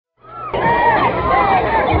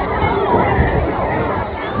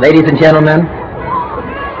Ladies and gentlemen,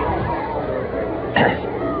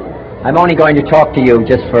 I'm only going to talk to you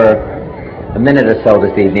just for a minute or so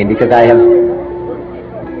this evening because I have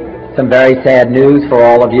some very sad news for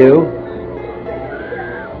all of you.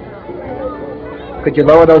 Could you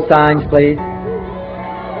lower those signs, please?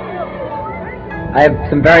 I have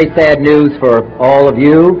some very sad news for all of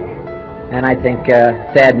you, and I think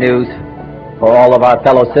sad news for all of our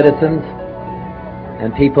fellow citizens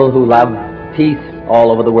and people who love peace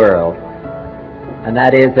all over the world. And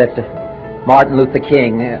that is that Martin Luther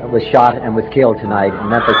King was shot and was killed tonight in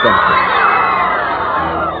Memphis.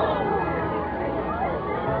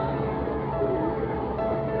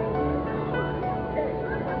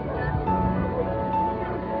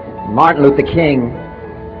 Martin Luther King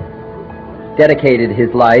dedicated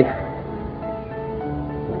his life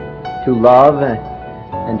to love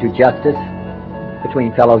and to justice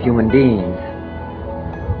between fellow human beings.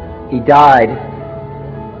 He died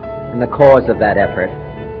in the cause of that effort.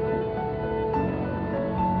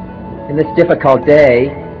 In this difficult day,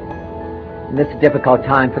 in this difficult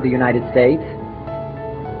time for the United States,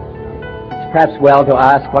 it's perhaps well to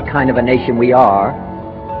ask what kind of a nation we are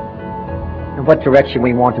and what direction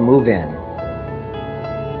we want to move in.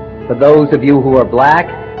 For those of you who are black,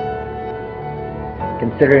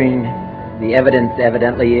 considering the evidence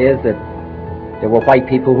evidently is that there were white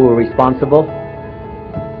people who were responsible,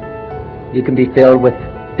 you can be filled with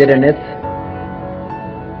bitterness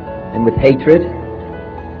and with hatred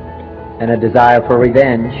and a desire for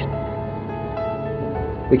revenge.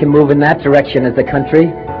 We can move in that direction as a country,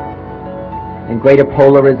 in greater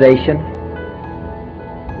polarization,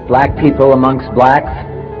 black people amongst blacks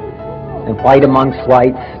and white amongst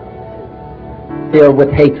whites, filled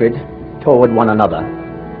with hatred toward one another.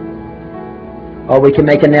 Or we can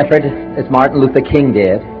make an effort, as Martin Luther King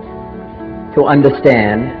did, to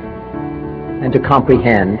understand and to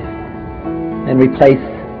comprehend and replace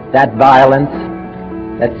that violence,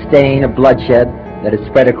 that stain of bloodshed that is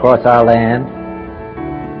spread across our land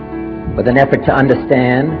with an effort to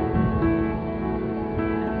understand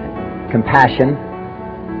compassion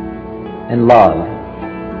and love.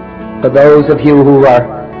 For those of you who are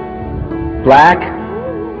black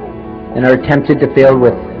and are tempted to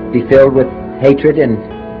be filled with hatred and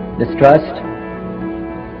mistrust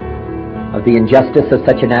of the injustice of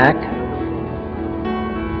such an act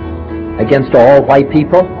against all white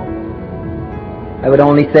people, I would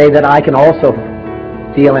only say that I can also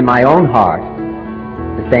feel in my own heart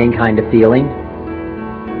the same kind of feeling.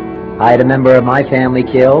 I had a member of my family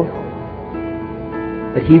killed,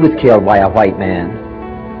 but he was killed by a white man.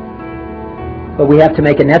 But we have to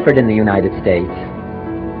make an effort in the United States.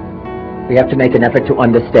 We have to make an effort to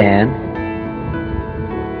understand,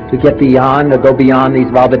 to get beyond or go beyond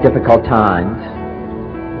these rather difficult times.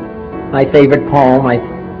 My favorite poem,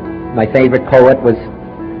 my favorite poet was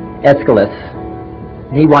Aeschylus.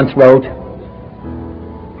 He once wrote,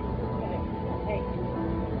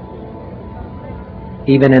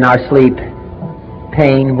 "Even in our sleep,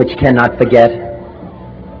 pain which cannot forget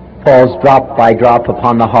falls drop by drop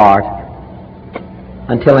upon the heart,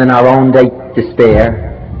 until in our own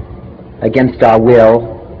despair, against our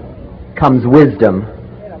will, comes wisdom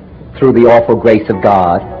through the awful grace of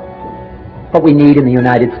God." What we need in the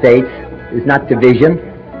United States is not division.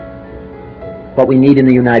 What we need in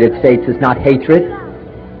the United States is not hatred.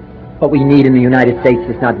 What we need in the United States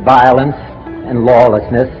is not violence and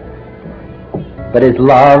lawlessness, but is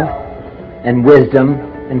love and wisdom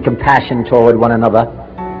and compassion toward one another,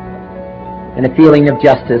 and a feeling of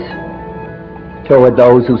justice toward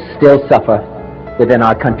those who still suffer within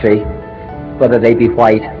our country, whether they be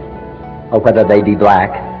white or whether they be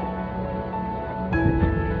black.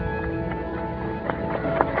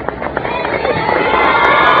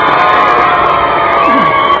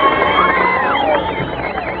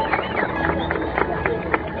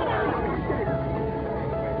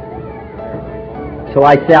 So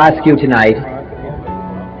I ask you tonight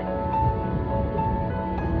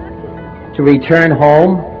to return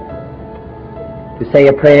home, to say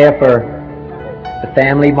a prayer for the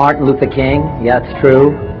family Martin Luther King, yeah, it's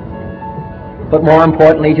true, but more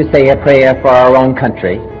importantly to say a prayer for our own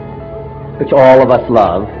country, which all of us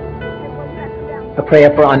love, a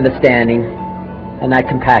prayer for understanding and that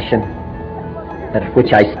compassion of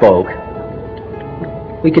which I spoke.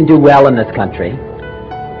 We can do well in this country.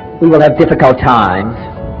 We will have difficult times.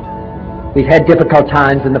 We've had difficult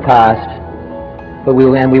times in the past, but we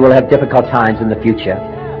will have difficult times in the future.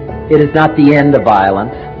 It is not the end of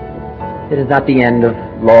violence. It is not the end of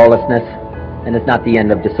lawlessness, and it's not the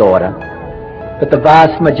end of disorder. But the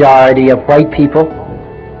vast majority of white people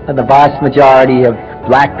and the vast majority of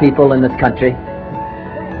black people in this country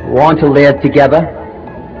want to live together,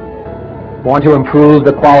 want to improve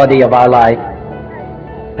the quality of our life,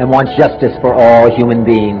 and want justice for all human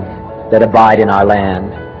beings that abide in our land.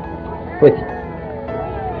 With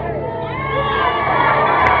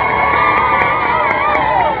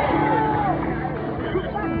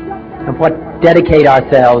and what dedicate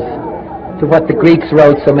ourselves to what the Greeks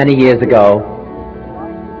wrote so many years ago,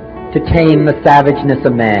 to tame the savageness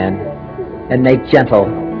of man and make gentle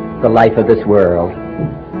the life of this world.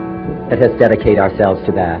 Let us dedicate ourselves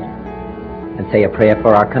to that and say a prayer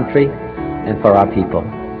for our country and for our people.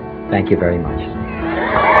 Thank you very much.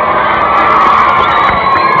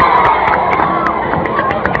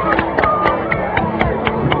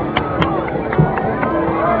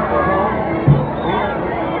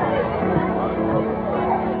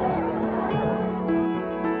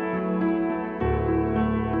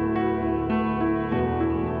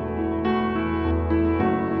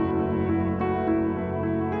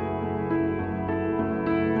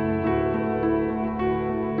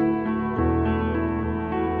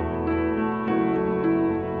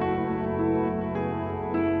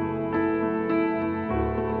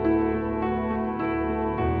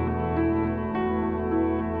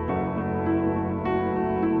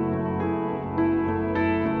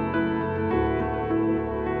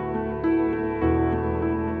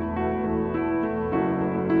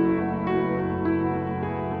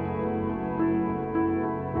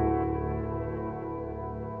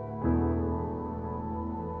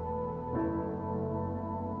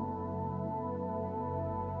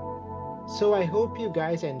 So I hope you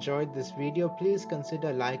guys enjoyed this video. Please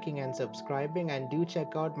consider liking and subscribing, and do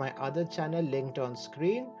check out my other channel linked on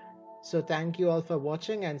screen. So thank you all for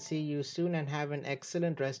watching, and see you soon, and have an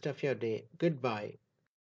excellent rest of your day. Goodbye.